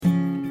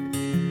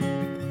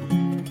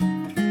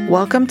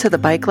Welcome to the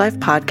Bike Life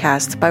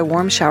Podcast by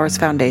Warm Showers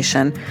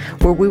Foundation,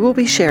 where we will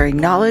be sharing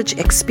knowledge,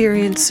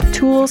 experience,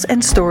 tools,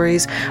 and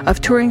stories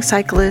of touring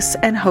cyclists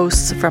and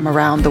hosts from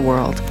around the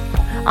world.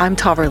 I'm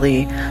Taver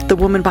Lee, the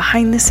woman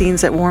behind the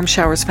scenes at Warm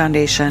Showers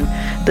Foundation,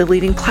 the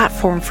leading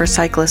platform for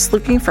cyclists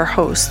looking for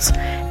hosts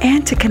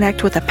and to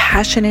connect with a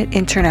passionate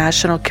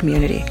international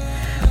community.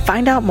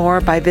 Find out more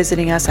by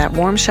visiting us at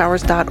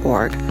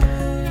warmshowers.org.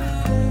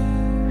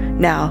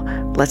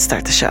 Now, let's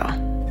start the show.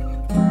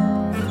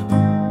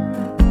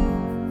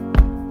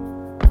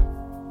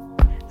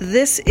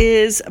 This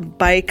is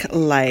Bike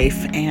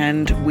Life,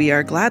 and we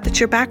are glad that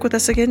you're back with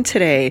us again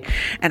today.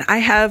 And I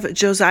have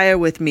Josiah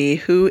with me,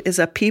 who is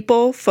a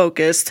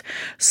people-focused,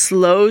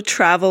 slow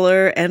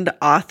traveler and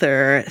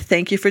author.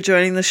 Thank you for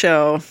joining the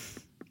show.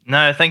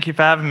 No, thank you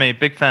for having me.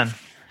 Big fan.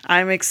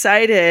 I'm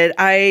excited.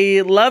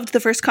 I loved the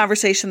first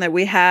conversation that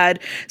we had,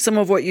 some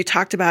of what you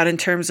talked about in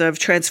terms of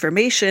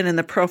transformation and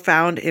the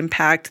profound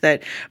impact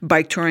that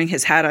bike touring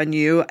has had on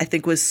you. I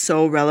think was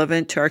so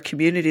relevant to our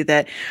community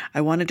that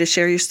I wanted to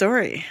share your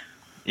story.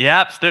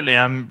 Yeah, absolutely.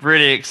 I'm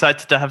really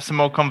excited to have some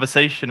more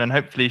conversation and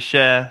hopefully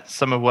share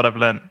some of what I've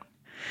learned.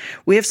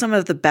 We have some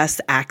of the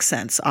best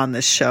accents on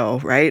this show,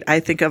 right? I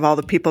think of all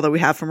the people that we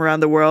have from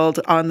around the world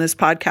on this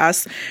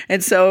podcast.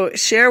 And so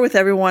share with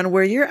everyone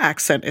where your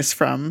accent is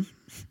from.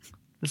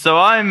 So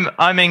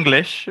I'm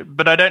English,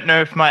 but I don't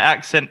know if my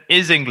accent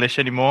is English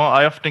anymore.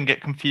 I often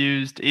get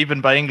confused, even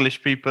by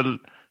English people,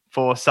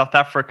 for South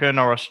African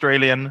or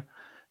Australian.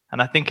 And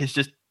I think it's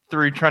just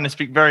through trying to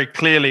speak very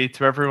clearly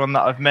to everyone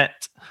that I've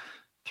met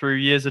through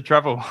years of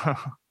travel.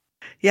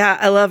 Yeah,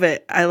 I love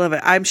it. I love it.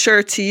 I'm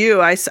sure to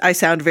you, I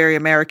sound very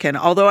American,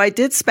 although I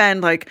did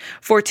spend like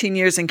 14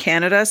 years in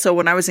Canada. So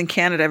when I was in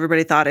Canada,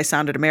 everybody thought I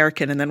sounded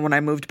American. And then when I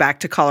moved back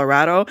to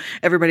Colorado,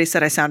 everybody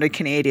said I sounded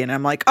Canadian.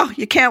 I'm like, oh,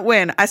 you can't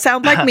win. I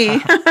sound like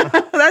me.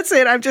 That's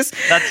it.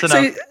 That's enough.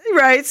 So,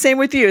 right. Same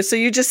with you. So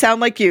you just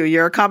sound like you.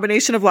 You're a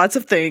combination of lots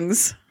of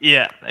things.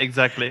 Yeah,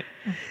 exactly.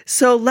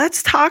 So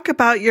let's talk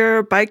about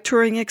your bike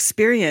touring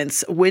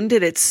experience. When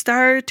did it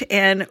start?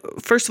 And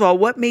first of all,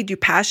 what made you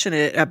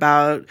passionate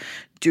about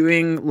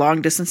doing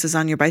long distances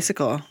on your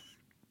bicycle?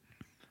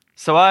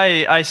 So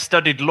I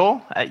studied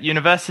law at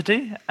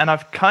university, and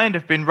I've kind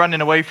of been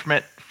running away from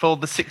it for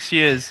the 6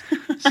 years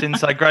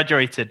since I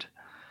graduated.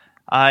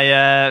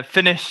 I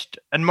finished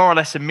and more or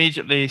less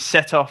immediately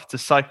set off to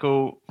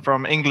cycle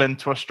from England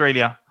to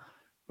Australia,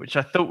 which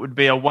I thought would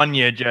be a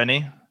 1-year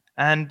journey.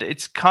 And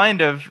it's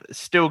kind of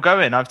still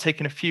going. I've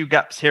taken a few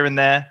gaps here and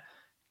there.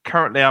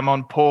 Currently, I'm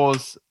on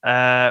pause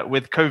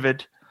with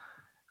COVID.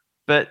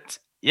 But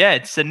yeah,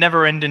 it's a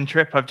never-ending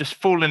trip. I've just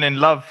fallen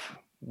in love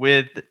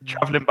with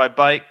traveling by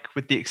bike,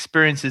 with the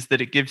experiences that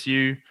it gives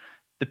you,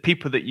 the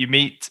people that you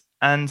meet,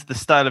 and the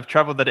style of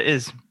travel that it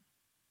is.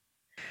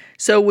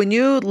 So when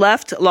you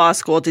left law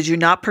school, did you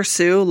not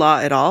pursue law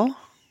at all?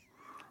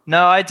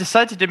 No, I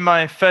decided in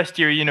my first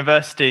year of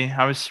university,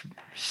 I was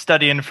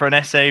studying for an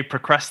essay,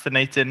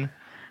 procrastinating,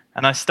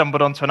 and I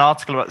stumbled onto an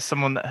article about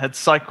someone that had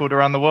cycled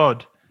around the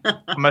world.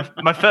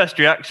 My first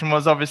reaction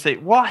was obviously,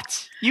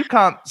 what? You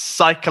can't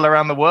cycle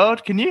around the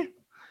world, can you?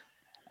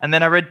 And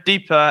then I read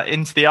deeper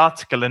into the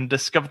article and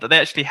discovered that they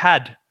actually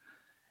had.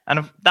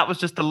 And that was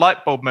just a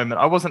light bulb moment.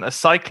 I wasn't a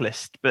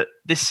cyclist, but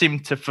this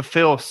seemed to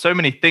fulfill so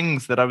many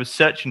things that I was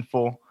searching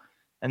for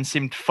and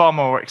seemed far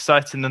more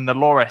exciting than the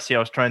law essay I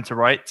was trying to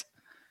write.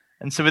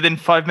 And so within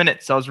 5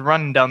 minutes, I was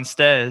running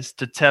downstairs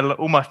to tell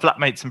all my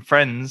flatmates and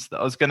friends that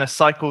I was going to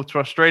cycle to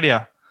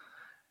Australia.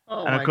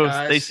 Oh, and of course,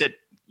 they said,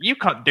 you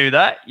can't do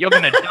that. You're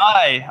going to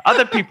die.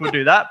 Other people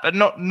do that, but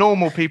not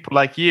normal people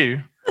like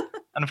you.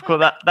 And of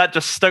course, that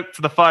just stoked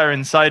the fire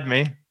inside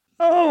me.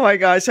 Oh my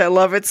gosh, I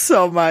love it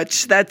so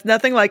much. That's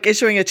nothing like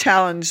issuing a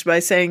challenge by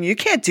saying, you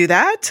can't do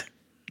that.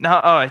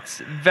 No,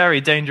 it's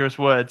very dangerous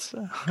words.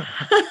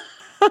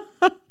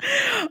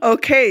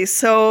 Okay,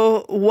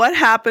 so what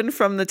happened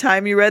from the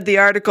time you read the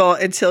article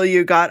until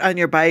you got on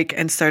your bike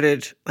and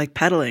started like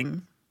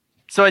pedaling?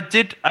 So I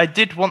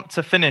did want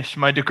to finish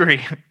my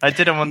degree. I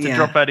didn't want to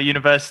drop out of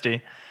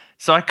university.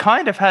 So I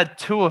kind of had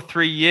 2 or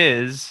 3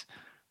 years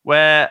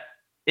where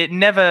it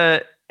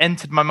never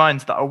entered my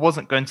mind that I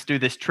wasn't going to do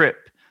this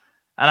trip.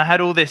 And I had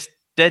all this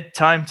dead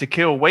time to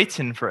kill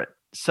waiting for it.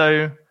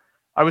 So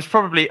I was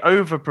probably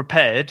over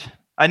prepared.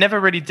 I never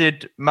really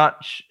did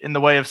much in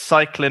the way of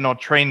cycling or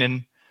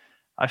training.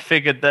 I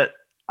figured that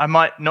I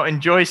might not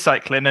enjoy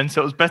cycling, and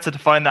so it was better to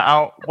find that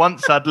out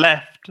once I'd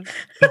left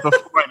than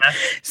before I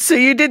left. So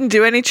you didn't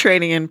do any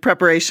training in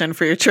preparation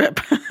for your trip?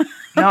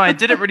 No, I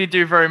didn't really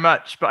do very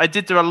much, but I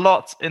did do a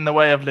lot in the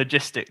way of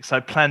logistics.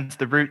 I planned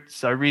the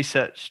routes. I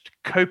researched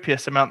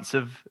copious amounts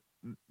of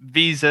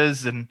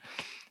visas and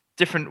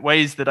different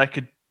ways that I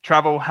could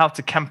travel, how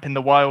to camp in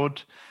the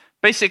wild.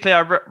 Basically,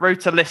 I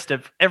wrote a list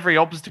of every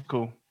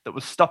obstacle that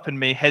was stopping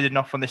me heading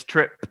off on this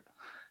trip.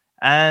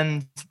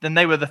 And then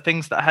they were the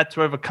things that I had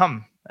to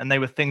overcome. And they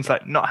were things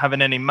like not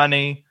having any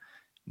money,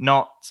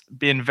 not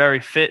being very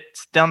fit,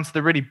 down to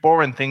the really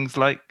boring things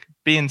like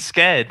being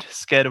scared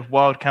of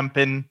wild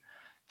camping,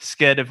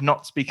 scared of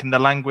not speaking the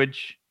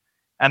language.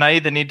 And I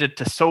either needed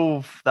to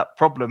solve that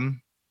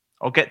problem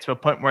or get to a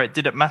point where it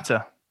didn't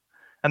matter.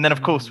 And then,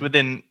 of course,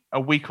 within a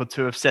week or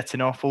two of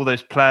setting off, all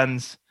those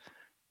plans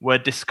were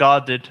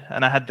discarded,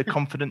 and I had the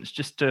confidence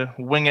just to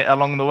wing it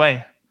along the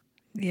way.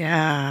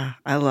 Yeah,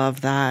 I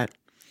love that.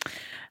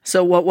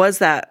 So what was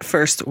that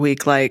first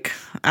week like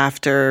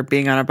after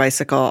being on a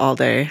bicycle all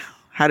day?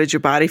 How did your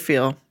body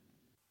feel?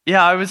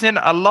 Yeah, I was in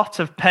a lot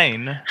of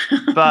pain,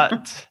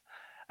 but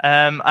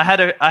I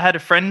had a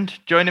friend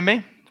joining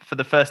me for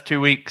the first 2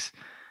 weeks.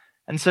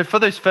 And so for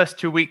those first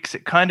 2 weeks,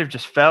 it kind of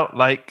just felt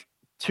like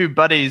two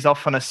buddies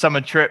off on a summer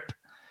trip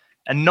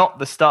and not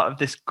the start of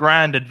this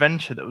grand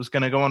adventure that was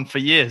going to go on for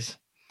years.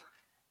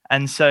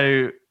 And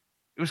so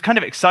it was kind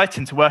of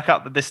exciting to work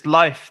out that this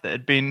life that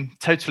had been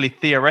totally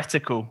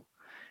theoretical,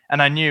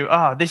 and I knew,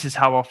 this is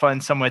how I'll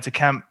find somewhere to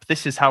camp.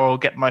 This is how I'll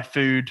get my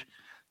food.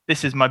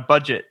 This is my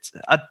budget.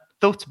 I'd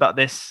thought about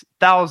this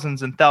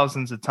thousands and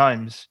thousands of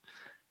times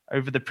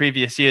over the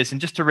previous years, and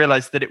just to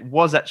realize that it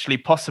was actually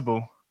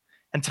possible,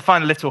 and to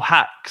find little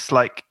hacks,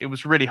 like it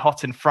was really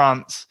hot in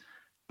France,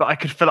 but I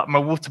could fill up my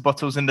water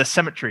bottles in the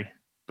cemetery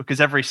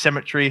because every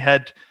cemetery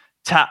had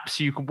taps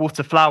so you could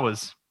water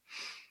flowers.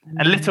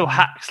 And little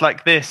hacks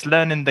like this,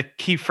 learning the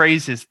key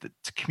phrases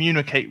to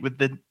communicate with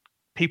the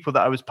people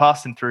that I was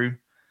passing through.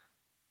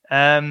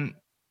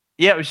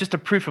 It was just a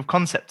proof of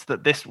concept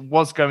that this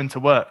was going to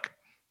work.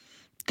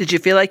 Did you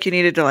feel like you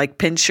needed to like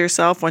pinch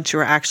yourself once you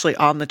were actually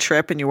on the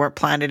trip and you weren't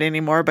planning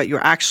anymore, but you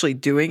were actually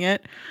doing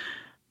it?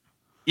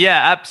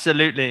 Yeah,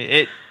 absolutely.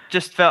 It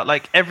just felt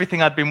like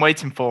everything I'd been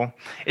waiting for.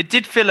 It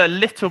did feel a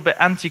little bit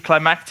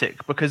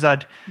anticlimactic because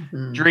I'd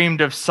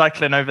dreamed of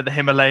cycling over the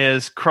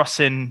Himalayas,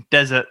 crossing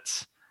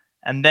deserts,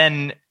 and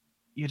then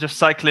you're just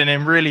cycling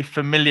in really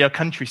familiar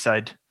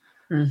countryside.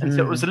 And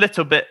so it was a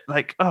little bit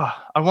like,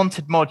 I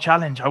wanted more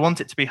challenge. I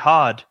want it to be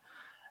hard.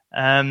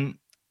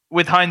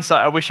 With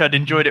hindsight, I wish I'd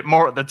enjoyed it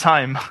more at the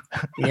time.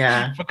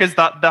 Yeah. Because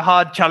the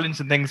hard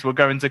challenging things were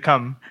going to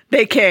come.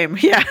 They came.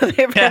 Yeah,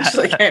 they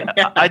eventually came.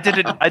 Yeah. I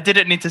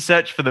didn't need to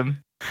search for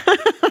them.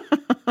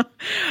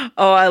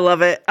 Oh, I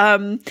love it.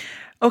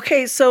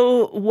 Okay,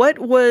 so what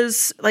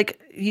was,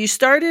 like, you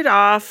started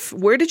off,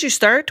 where did you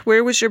start?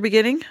 Where was your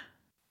beginning?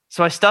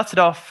 So I started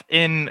off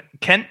in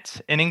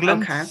Kent, in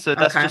England. Okay. So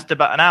that's just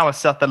about an hour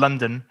south of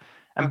London.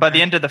 And by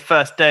the end of the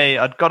first day,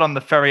 I'd got on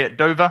the ferry at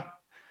Dover.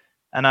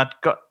 And I'd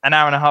got an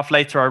hour and a half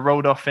later, I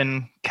rolled off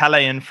in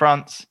Calais in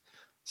France.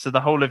 So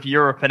the whole of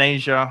Europe and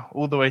Asia,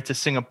 all the way to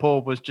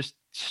Singapore, was just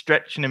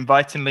stretching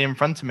invitingly in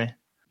front of me.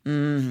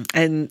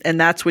 And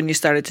that's when you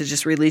started to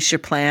just release your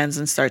plans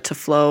and start to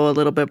flow a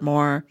little bit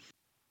more.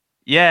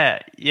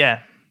 Yeah.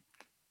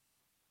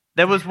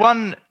 There was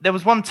one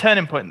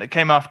turning point that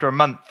came after a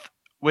month,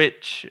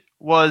 which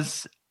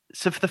was,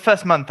 so for the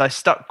first month, I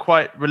stuck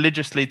quite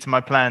religiously to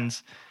my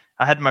plans.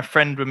 I had my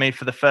friend with me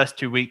for the first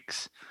 2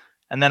 weeks.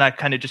 And then I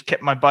kind of just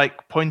kept my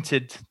bike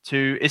pointed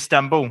to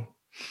Istanbul.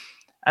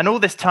 And all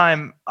this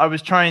time, I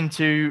was trying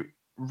to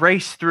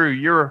race through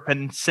Europe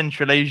and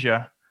Central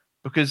Asia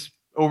because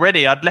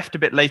already I'd left a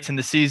bit late in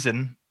the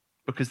season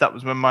because that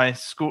was when my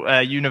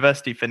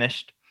university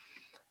finished.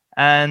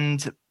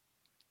 And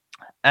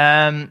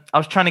I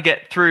was trying to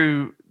get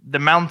through the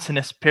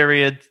mountainous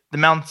period, the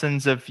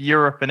mountains of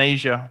Europe and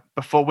Asia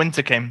before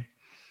winter came.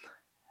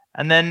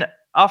 And then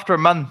after a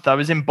month, I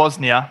was in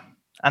Bosnia.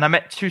 And I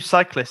met two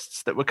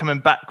cyclists that were coming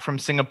back from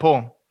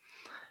Singapore.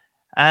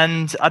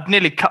 And I'd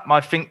nearly cut my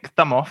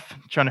thumb off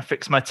trying to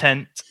fix my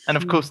tent. And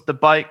of course, the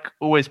bike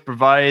always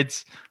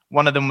provides.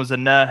 One of them was a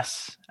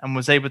nurse and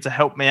was able to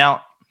help me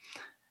out.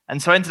 And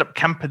so I ended up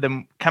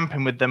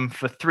camping with them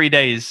for 3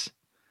 days.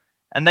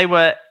 And they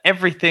were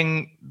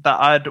everything that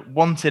I'd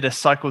wanted a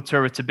cycle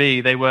tourer to be.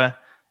 They were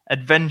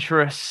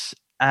adventurous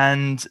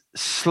and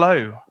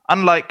slow.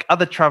 Unlike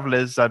other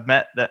travelers I'd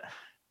met that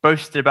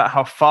boasted about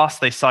how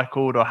fast they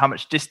cycled or how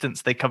much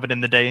distance they covered in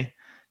the day,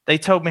 they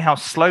told me how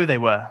slow they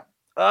were.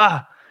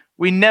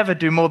 We never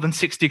do more than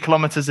 60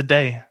 kilometers a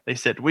day, they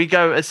said. We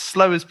go as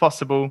slow as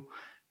possible,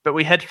 but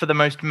we head for the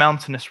most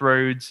mountainous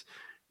roads.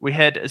 We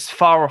head as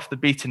far off the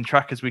beaten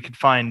track as we could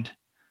find.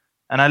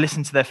 And I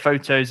listened to their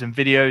photos and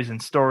videos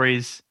and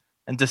stories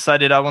and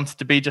decided I wanted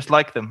to be just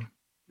like them.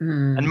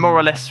 And more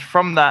or less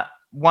from that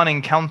one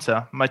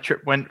encounter, my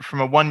trip went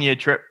from a 1-year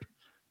trip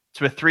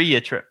to a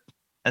 3-year trip.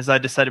 As I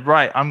decided,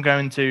 right, I'm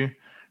going to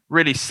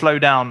really slow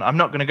down. I'm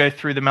not going to go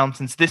through the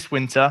mountains this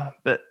winter,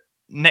 but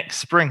next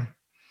spring.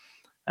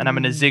 And I'm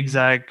going to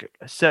zigzag,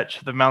 search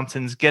for the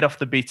mountains, get off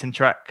the beaten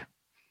track.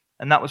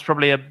 And that was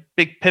probably a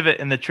big pivot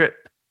in the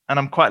trip. And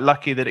I'm quite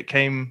lucky that it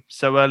came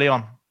so early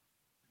on.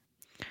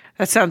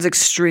 That sounds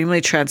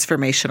extremely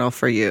transformational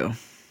for you.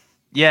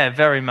 Yeah,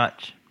 very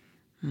much.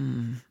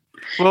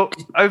 Well,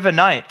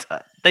 overnight,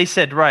 they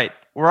said, right,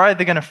 we're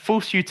either going to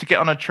force you to get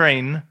on a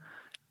train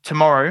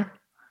tomorrow,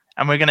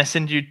 and we're going to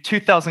send you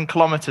 2,000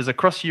 kilometers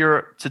across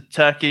Europe to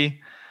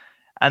Turkey,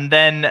 and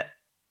then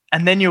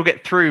you'll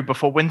get through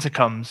before winter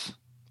comes.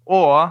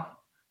 Or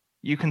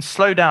you can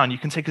slow down. You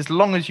can take as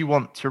long as you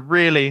want to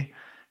really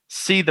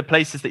see the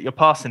places that you're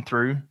passing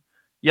through.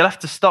 You'll have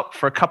to stop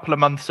for a couple of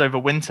months over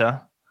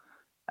winter,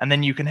 and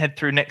then you can head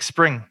through next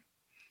spring.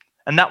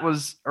 And that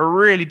was a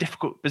really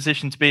difficult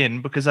position to be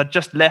in because I'd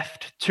just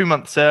left 2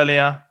 months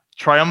earlier,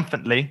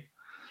 triumphantly.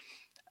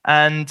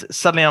 And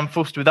suddenly I'm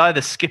forced with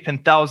either skipping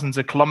thousands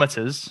of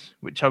kilometers,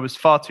 which I was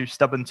far too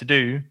stubborn to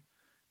do,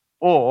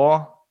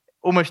 or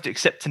almost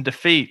accepting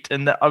defeat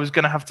and that I was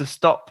going to have to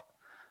stop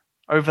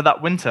over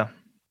that winter.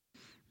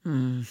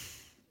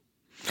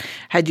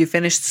 Had you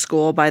finished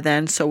school by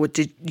then? So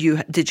did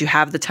you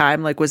have the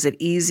time? Like, was it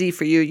easy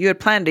for you? You had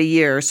planned a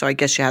year, so I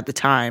guess you had the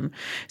time.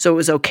 So it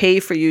was okay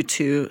for you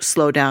to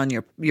slow down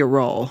your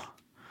role?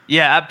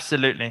 Yeah,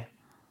 absolutely.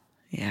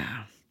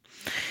 Yeah.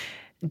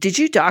 Did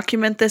you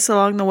document this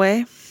along the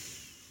way?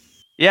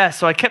 Yeah,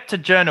 so I kept a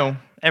journal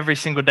every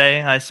single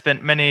day. I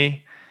spent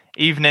many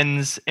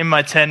evenings in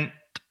my tent,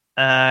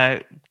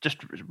 just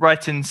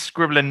writing,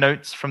 scribbling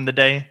notes from the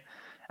day.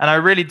 And I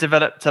really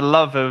developed a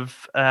love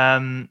of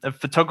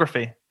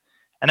photography.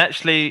 And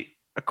actually,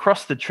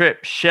 across the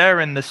trip,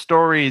 sharing the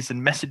stories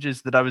and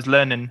messages that I was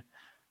learning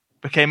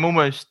became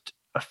almost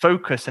a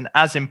focus and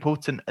as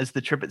important as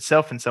the trip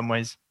itself in some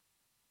ways.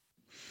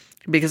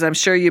 Because I'm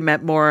sure you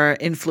met more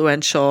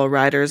influential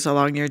riders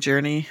along your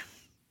journey.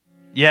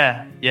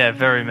 Yeah,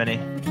 very many.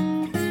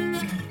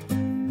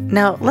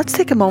 Now, let's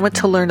take a moment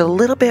to learn a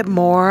little bit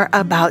more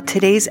about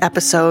today's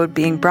episode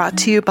being brought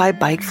to you by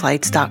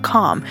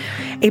BikeFlights.com,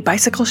 a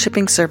bicycle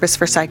shipping service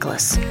for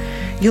cyclists.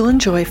 You'll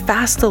enjoy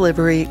fast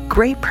delivery,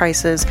 great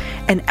prices,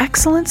 and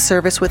excellent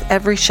service with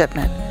every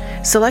shipment.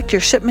 Select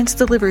your shipment's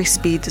delivery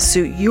speed to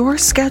suit your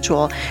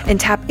schedule and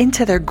tap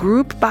into their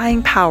group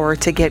buying power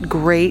to get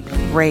great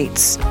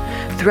rates.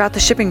 Throughout the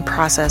shipping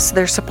process,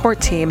 their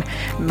support team,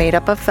 made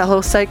up of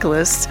fellow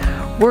cyclists,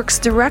 works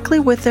directly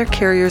with their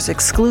carrier's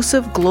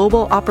exclusive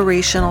global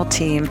operational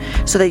team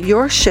so that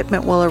your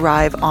shipment will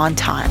arrive on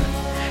time.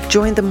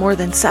 Join the more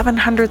than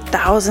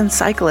 700,000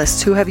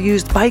 cyclists who have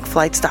used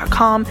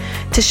BikeFlights.com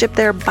to ship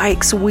their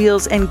bikes,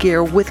 wheels, and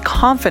gear with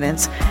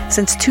confidence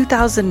since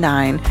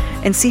 2009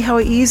 and see how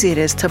easy it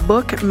is to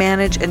book,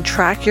 manage, and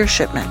track your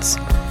shipments.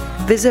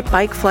 Visit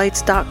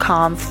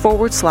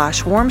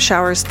BikeFlights.com/warm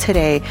showers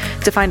today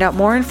to find out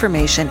more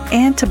information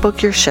and to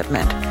book your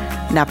shipment.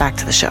 Now back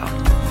to the show.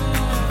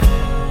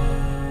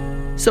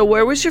 So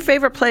where was your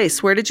favorite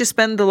place? Where did you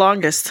spend the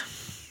longest?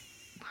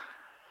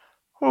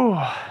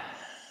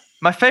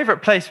 My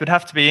favorite place would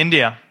have to be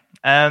India.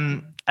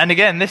 And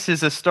again, this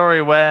is a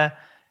story where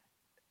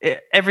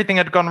everything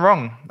had gone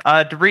wrong.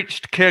 I'd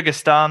reached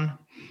Kyrgyzstan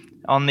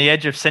on the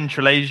edge of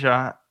Central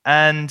Asia,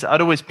 and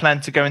I'd always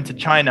planned to go into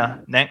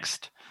China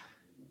next.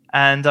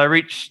 And I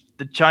reached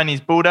the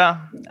Chinese border,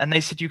 and they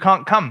said, you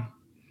can't come.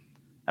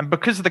 And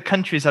because of the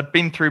countries I'd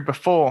been through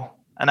before,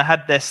 and I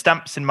had their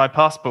stamps in my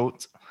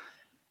passport,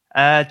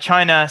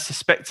 China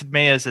suspected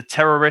me as a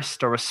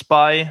terrorist or a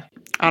spy.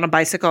 On a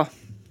bicycle.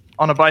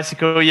 On a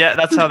bicycle, yeah,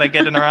 that's how they're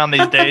getting around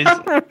these days.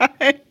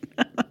 Right.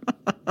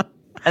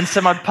 And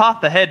so my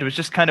path ahead was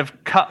just kind of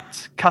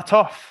cut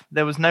off.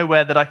 There was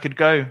nowhere that I could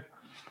go.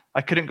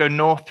 I couldn't go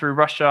north through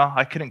Russia.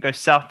 I couldn't go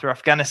south through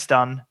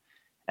Afghanistan.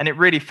 And it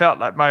really felt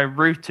like my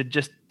route had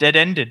just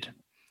dead-ended.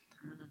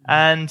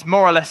 And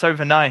more or less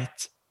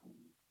overnight,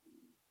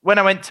 when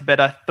I went to bed,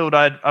 I thought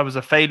I was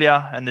a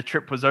failure and the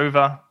trip was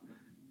over.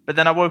 But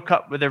then I woke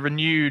up with a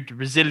renewed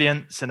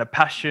resilience and a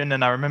passion.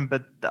 And I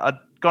remembered that I'd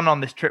gone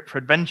on this trip for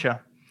adventure.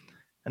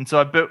 And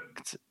so I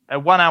booked a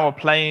 1-hour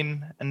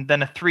plane and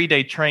then a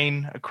 3-day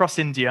train across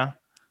India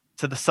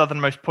to the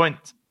southernmost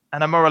point.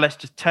 And I more or less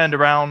just turned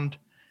around,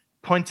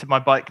 pointed my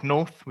bike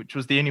north, which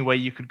was the only way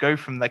you could go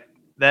from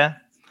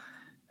there,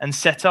 and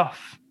set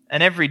off.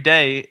 And every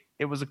day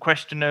it was a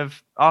question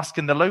of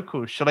asking the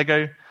locals, shall I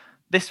go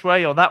this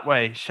way or that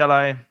way? Shall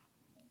I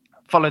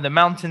follow the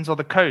mountains or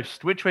the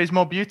coast? Which way is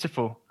more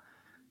beautiful?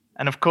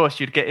 And of course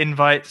you'd get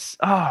invites.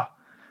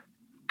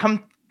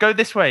 Come go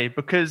this way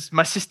because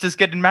my sister's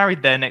getting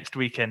married there next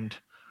weekend.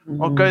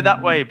 Or go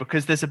that way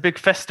because there's a big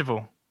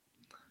festival.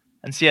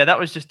 And so, yeah, that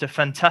was just a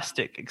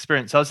fantastic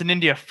experience. I was in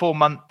India 4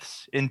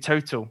 months in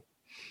total.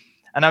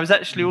 And I was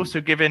actually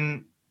also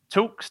giving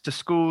talks to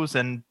schools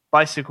and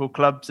bicycle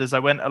clubs as I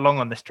went along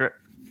on this trip.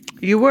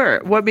 You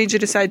were? What made you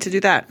decide to do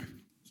that?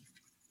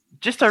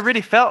 Just I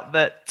really felt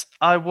that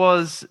I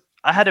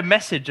had a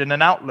message and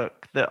an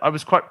outlook that I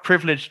was quite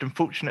privileged and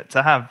fortunate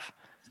to have.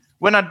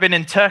 When I'd been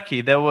in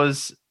Turkey, there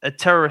was a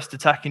terrorist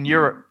attack in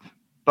Europe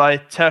by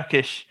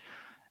Turkish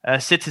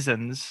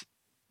citizens.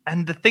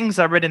 And the things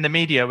I read in the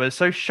media were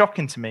so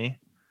shocking to me,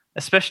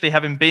 especially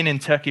having been in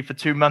Turkey for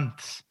 2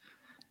 months.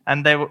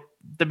 And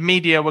the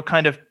media were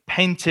kind of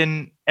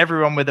painting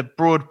everyone with a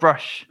broad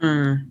brush.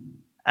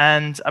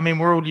 And I mean,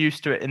 we're all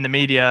used to it in the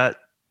media,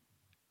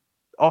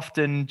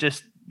 often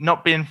just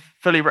not being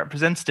fully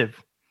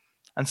representative.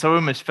 And so I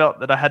almost felt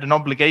that I had an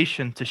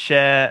obligation to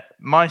share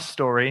my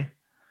story,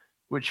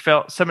 which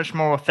felt so much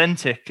more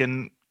authentic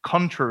and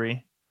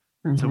contrary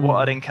to what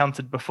I'd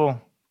encountered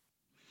before.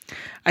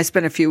 I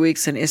spent a few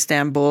weeks in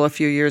Istanbul a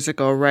few years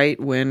ago, right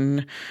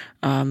when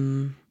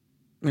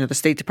the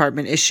State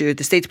Department of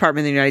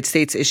the United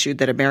States issued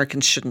that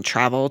Americans shouldn't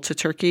travel to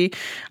Turkey.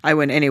 I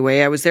went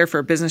anyway. I was there for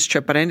a business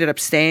trip, but I ended up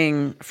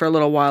staying for a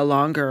little while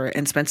longer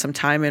and spent some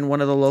time in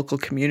one of the local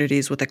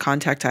communities with a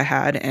contact I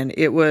had. And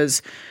it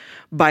was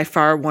by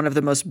far one of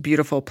the most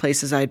beautiful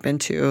places I'd been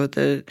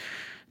to.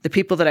 The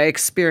people that I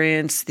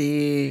experienced,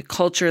 the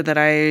culture that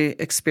I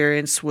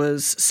experienced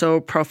was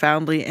so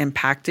profoundly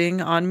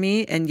impacting on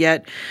me. And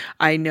yet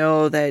I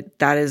know that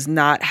that is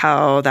not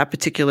how that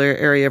particular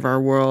area of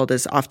our world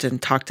is often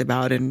talked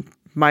about. And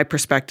my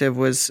perspective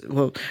was,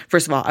 well,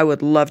 first of all, I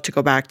would love to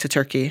go back to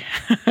Turkey.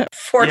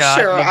 For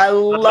sure. I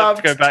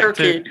loved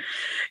Turkey.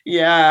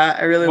 Yeah,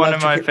 I really one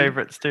of my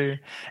favorites too.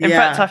 In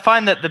fact, I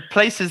find that the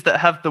places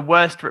that have the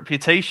worst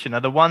reputation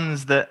are the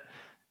ones that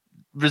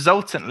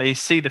resultantly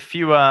see the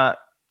fewer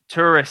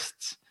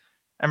tourists,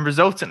 and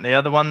resultantly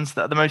are the ones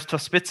that are the most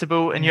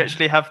hospitable, and you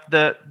actually have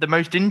the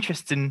most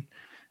interesting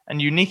and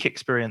unique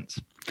experience.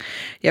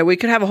 Yeah, we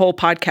could have a whole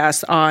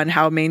podcast on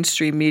how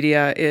mainstream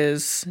media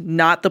is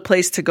not the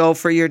place to go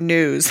for your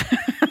news.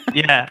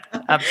 Yeah,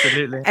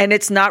 absolutely. And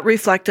it's not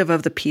reflective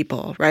of the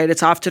people, right?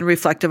 It's often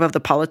reflective of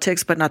the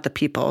politics, but not the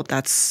people.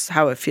 That's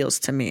how it feels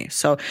to me.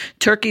 So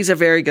Turkey's a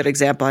very good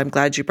example. I'm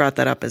glad you brought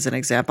that up as an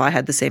example. I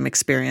had the same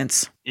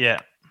experience.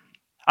 Yeah.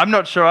 I'm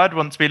not sure I'd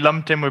want to be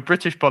lumped in with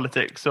British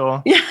politics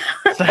or. Yeah.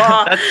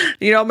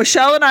 Well,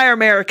 Michelle and I are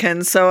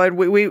Americans, so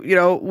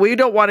we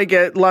don't want to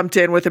get lumped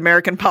in with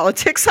American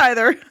politics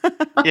either.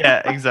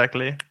 Yeah,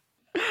 exactly.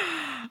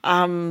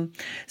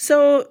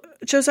 So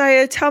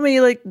Josiah, tell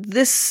me,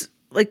 this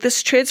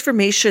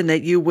transformation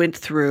that you went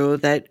through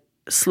that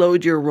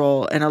slowed your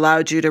role and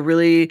allowed you to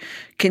really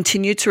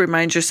continue to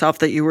remind yourself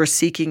that you were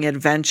seeking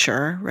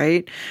adventure,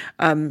 right?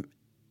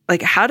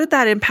 How did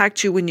that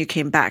impact you when you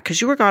came back? Because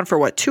you were gone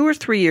for 2 or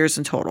 3 years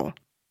in total?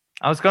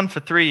 I was gone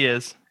for 3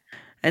 years.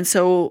 And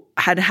so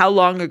how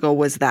long ago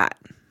was that?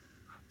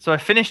 So I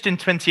finished in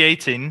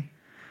 2018.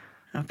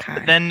 Okay.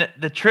 But then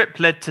the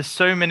trip led to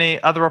so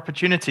many other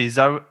opportunities.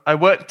 I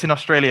worked in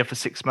Australia for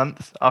 6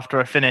 months after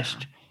I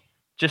finished,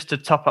 just to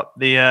top up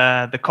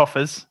the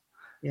coffers.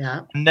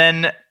 Yeah. And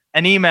then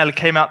an email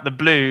came out the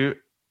blue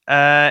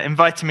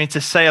inviting me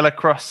to sail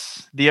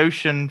across the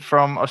ocean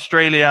from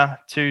Australia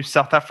to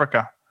South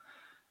Africa.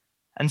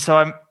 And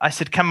so I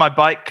said, can my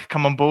bike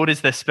come on board?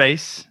 Is there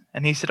space?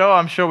 And he said, oh,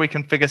 I'm sure we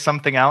can figure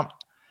something out.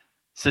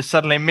 So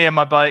suddenly me and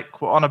my bike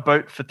were on a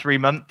boat for 3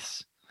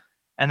 months.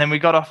 And then we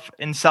got off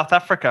in South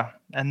Africa.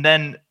 And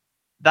then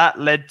that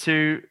led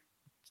to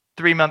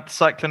 3 months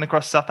cycling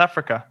across South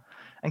Africa.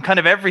 And kind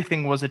of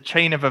everything was a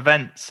chain of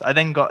events. I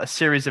then got a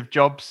series of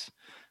jobs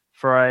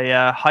for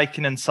a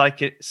hiking and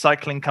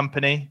cycling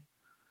company.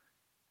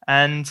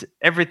 And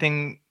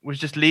everything was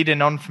just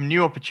leading on from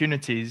new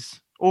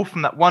opportunities, all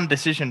from that one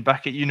decision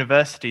back at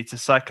university to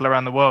cycle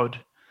around the world,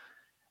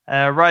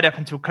 right up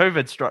until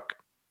COVID struck.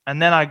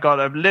 And then I got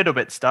a little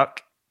bit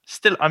stuck.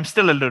 I'm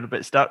still a little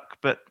bit stuck,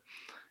 but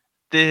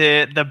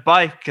the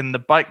bike and the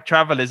bike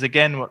travel is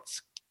again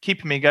what's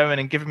keeping me going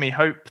and giving me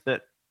hope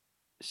that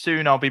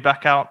soon I'll be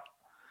back out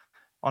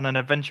on an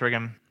adventure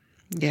again.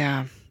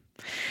 Yeah.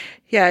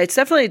 Yeah, it's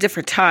definitely a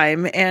different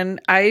time.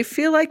 And I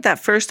feel like that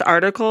first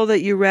article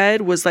that you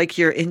read was like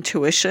your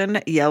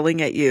intuition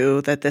yelling at you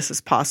that this is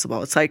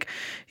possible. It's like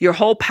your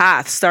whole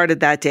path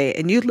started that day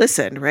and you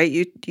listened,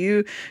 right?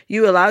 You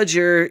allowed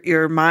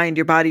your mind,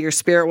 your body, your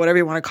spirit, whatever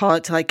you want to call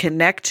it, to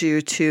connect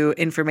you to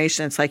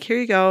information. It's like, here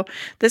you go.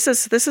 This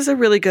is a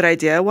really good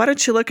idea. Why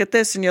don't you look at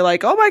this? And you're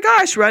like, oh my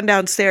gosh, run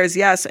downstairs.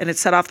 Yes. And it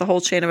set off the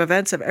whole chain of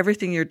events of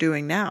everything you're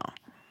doing now.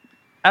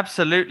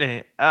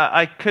 Absolutely.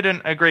 I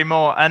couldn't agree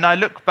more. And I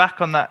look back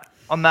on that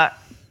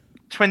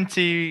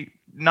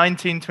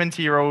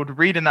 20-year-old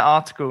reading that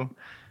article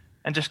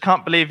and just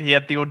can't believe he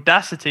had the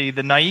audacity,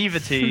 the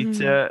naivety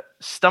to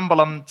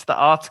stumble onto the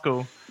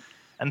article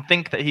and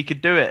think that he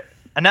could do it.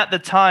 And at the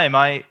time,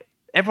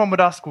 everyone would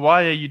ask,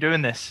 why are you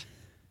doing this?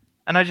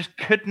 And I just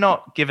could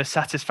not give a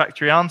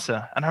satisfactory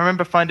answer. And I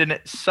remember finding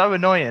it so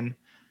annoying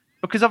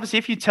because obviously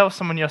if you tell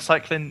someone you're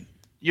cycling,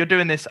 you're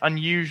doing this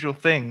unusual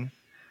thing,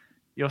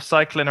 you're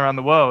cycling around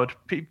the world,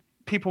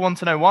 people want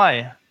to know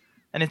why.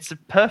 And it's a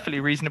perfectly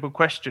reasonable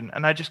question.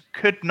 And I just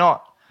could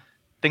not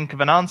think of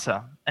an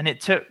answer. And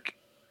it took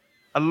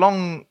a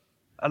long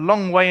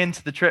way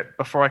into the trip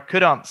before I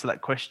could answer that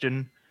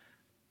question.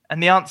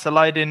 And the answer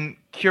lied in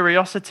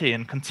curiosity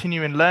and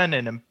continuing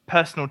learning and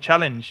personal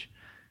challenge.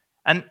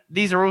 And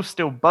these are all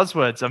still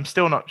buzzwords. I'm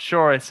still not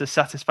sure it's a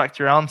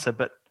satisfactory answer,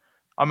 but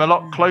I'm a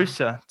lot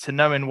closer to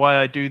knowing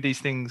why I do these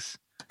things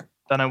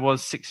than I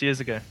was 6 years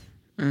ago.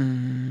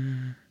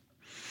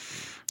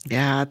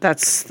 Yeah,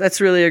 that's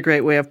really a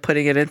great way of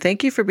putting it. And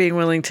thank you for being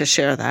willing to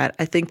share that.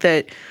 I think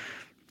that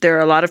there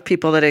are a lot of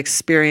people that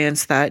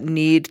experience that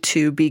need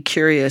to be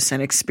curious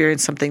and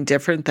experience something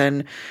different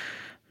than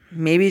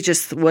maybe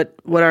just what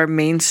our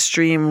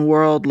mainstream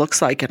world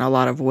looks like in a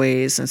lot of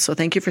ways. And so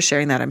thank you for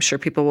sharing that. I'm sure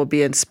people will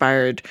be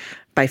inspired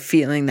by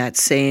feeling that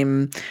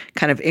same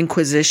kind of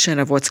inquisition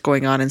of what's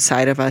going on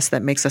inside of us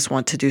that makes us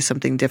want to do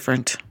something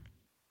different.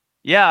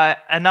 Yeah,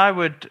 and I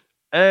would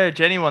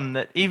urge anyone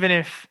that even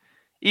if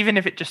even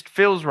if it just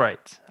feels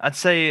right. I'd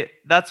say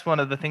that's one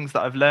of the things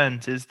that I've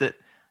learned, is that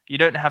you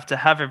don't have to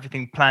have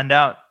everything planned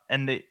out,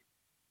 and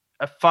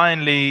a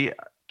finely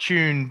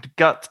tuned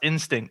gut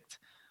instinct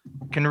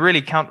can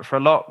really count for a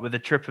lot with a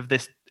trip of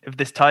this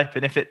type.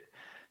 And if it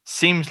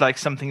seems like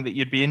something that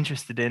you'd be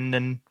interested in,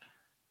 then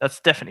that's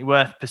definitely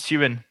worth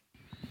pursuing.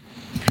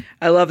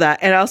 I love that.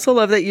 And I also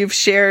love that you've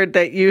shared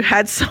that you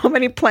had so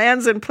many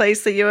plans in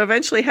place that you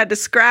eventually had to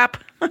scrap.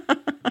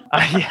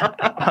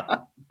 Yeah.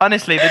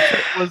 Honestly, the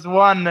trip was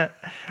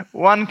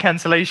one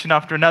cancellation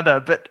after another,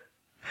 but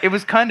it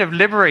was kind of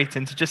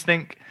liberating to just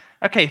think,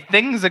 okay,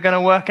 things are going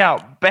to work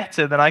out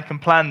better than I can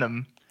plan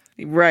them.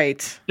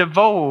 Right.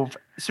 Devolve.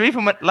 So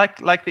even when, like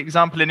the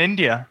example in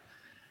India,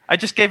 I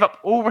just gave up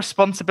all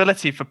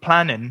responsibility for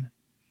planning.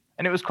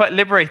 And it was quite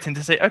liberating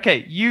to say,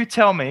 okay, you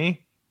tell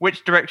me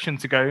which direction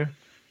to go.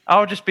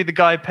 I'll just be the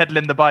guy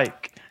pedaling the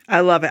bike.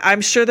 I love it.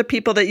 I'm sure the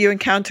people that you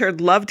encountered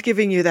loved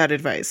giving you that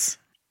advice.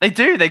 They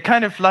do. They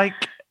kind of like,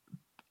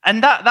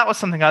 and that was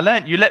something I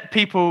learned. You let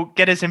people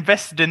get as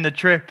invested in the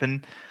trip,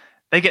 and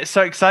they get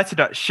so excited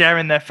about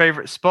sharing their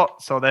favorite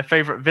spots or their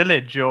favorite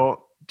village or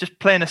just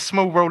playing a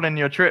small role in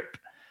your trip.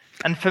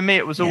 And for me,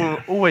 it was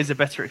always a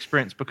better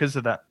experience because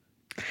of that.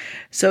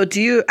 So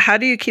how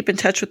do you keep in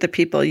touch with the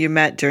people you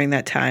met during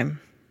that time?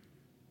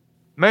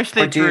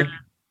 Mostly through,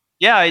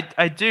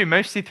 I do,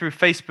 mostly through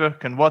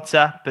Facebook and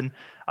WhatsApp. And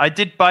I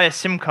did buy a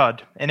SIM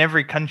card in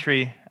every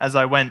country as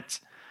I went,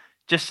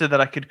 just so that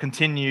I could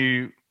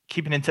continue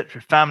keeping in touch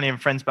with family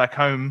and friends back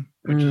home,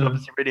 which is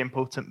obviously really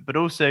important, but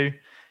also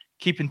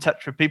keep in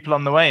touch with people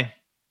on the way.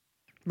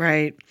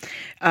 Right.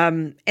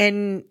 And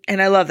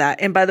I love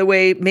that. And by the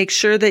way, make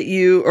sure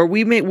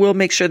that we'll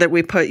make sure that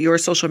we put your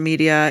social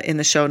media in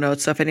the show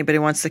notes. So if anybody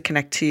wants to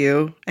connect to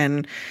you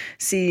and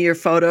see your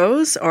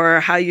photos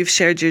or how you've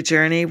shared your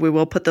journey, we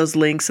will put those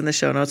links in the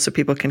show notes so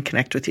people can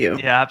connect with you.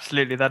 Yeah,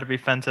 absolutely. That'd be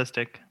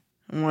fantastic.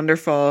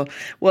 Wonderful.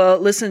 Well,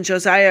 listen,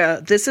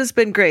 Josiah, this has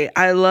been great.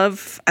 I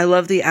love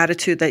the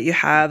attitude that you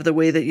have, the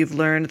way that you've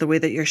learned, the way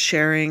that you're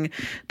sharing,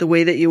 the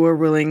way that you were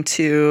willing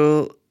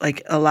to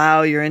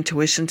allow your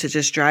intuition to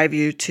just drive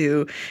you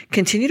to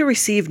continue to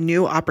receive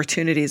new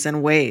opportunities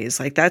and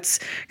ways. That's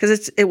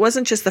because it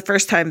wasn't just the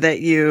first time that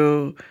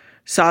you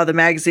saw the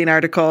magazine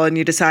article and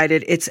you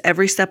decided. It's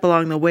every step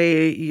along the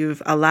way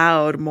you've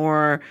allowed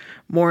more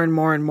and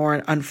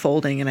more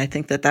unfolding. And I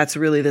think that that's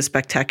really the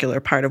spectacular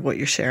part of what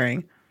you're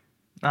sharing.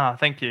 Oh,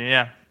 thank you.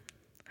 Yeah.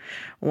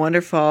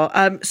 Wonderful.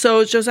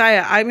 So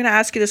Josiah, I'm going to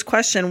ask you this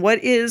question.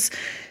 What is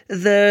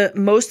the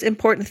most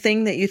important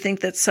thing that you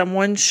think that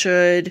someone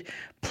should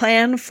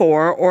plan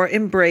for or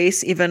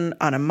embrace, even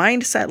on a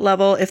mindset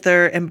level, if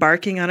they're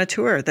embarking on a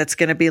tour that's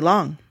going to be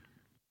long?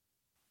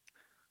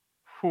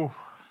 Whew.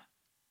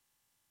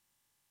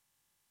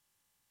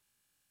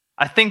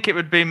 I think it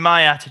would be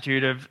my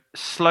attitude of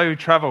slow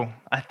travel.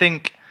 I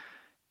think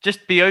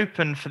just be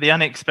open for the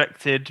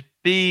unexpected,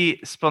 be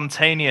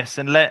spontaneous,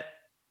 and let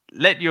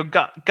your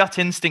gut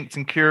instinct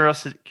and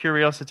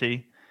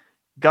curiosity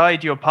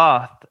guide your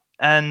path.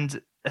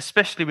 And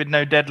especially with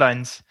no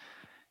deadlines,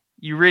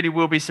 you really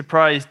will be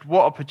surprised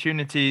what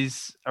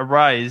opportunities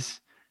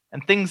arise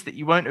and things that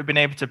you won't have been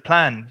able to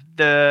plan.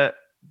 The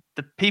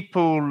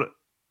people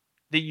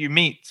that you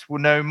meet will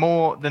know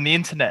more than the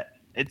internet.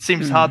 It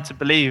seems hard to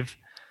believe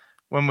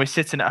when we're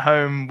sitting at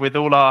home with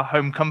all our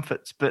home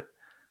comforts, but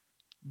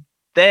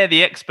they're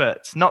the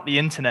experts, not the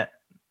internet.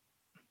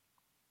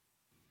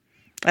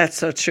 That's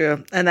so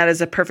true. And that is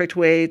a perfect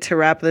way to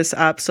wrap this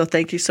up. So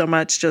thank you so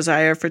much,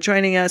 Josiah, for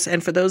joining us.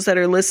 And for those that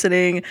are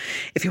listening,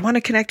 if you want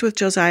to connect with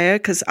Josiah,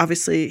 because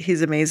obviously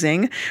he's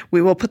amazing,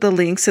 we will put the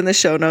links in the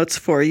show notes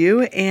for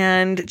you.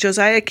 And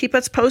Josiah, keep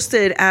us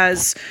posted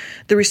as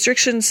the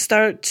restrictions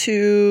start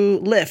to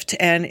lift.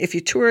 And if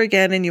you tour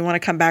again and you want to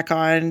come back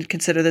on,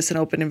 consider this an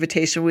open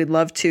invitation. We'd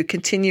love to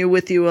continue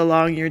with you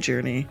along your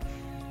journey.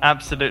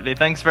 Absolutely.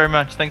 Thanks very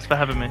much. Thanks for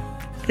having me.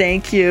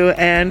 Thank you.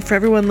 And for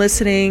everyone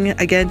listening,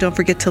 again, don't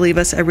forget to leave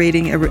us a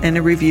rating and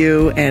a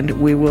review, and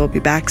we will be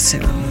back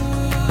soon.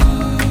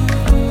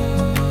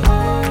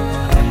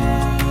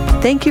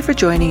 Thank you for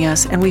joining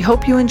us, and we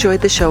hope you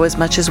enjoyed the show as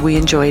much as we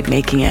enjoyed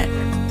making it.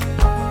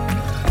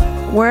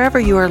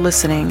 Wherever you are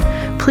listening,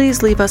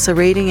 please leave us a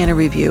rating and a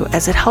review,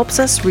 as it helps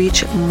us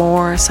reach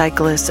more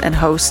cyclists and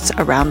hosts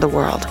around the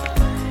world.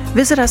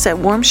 Visit us at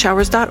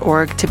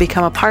warmshowers.org to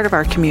become a part of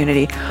our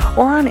community,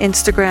 or on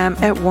Instagram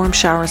at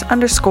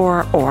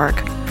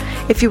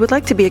warmshowers_org. If you would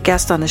like to be a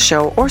guest on the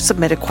show or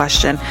submit a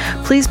question,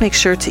 please make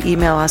sure to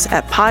email us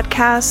at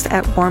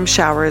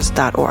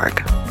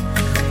podcast@warmshowers.org.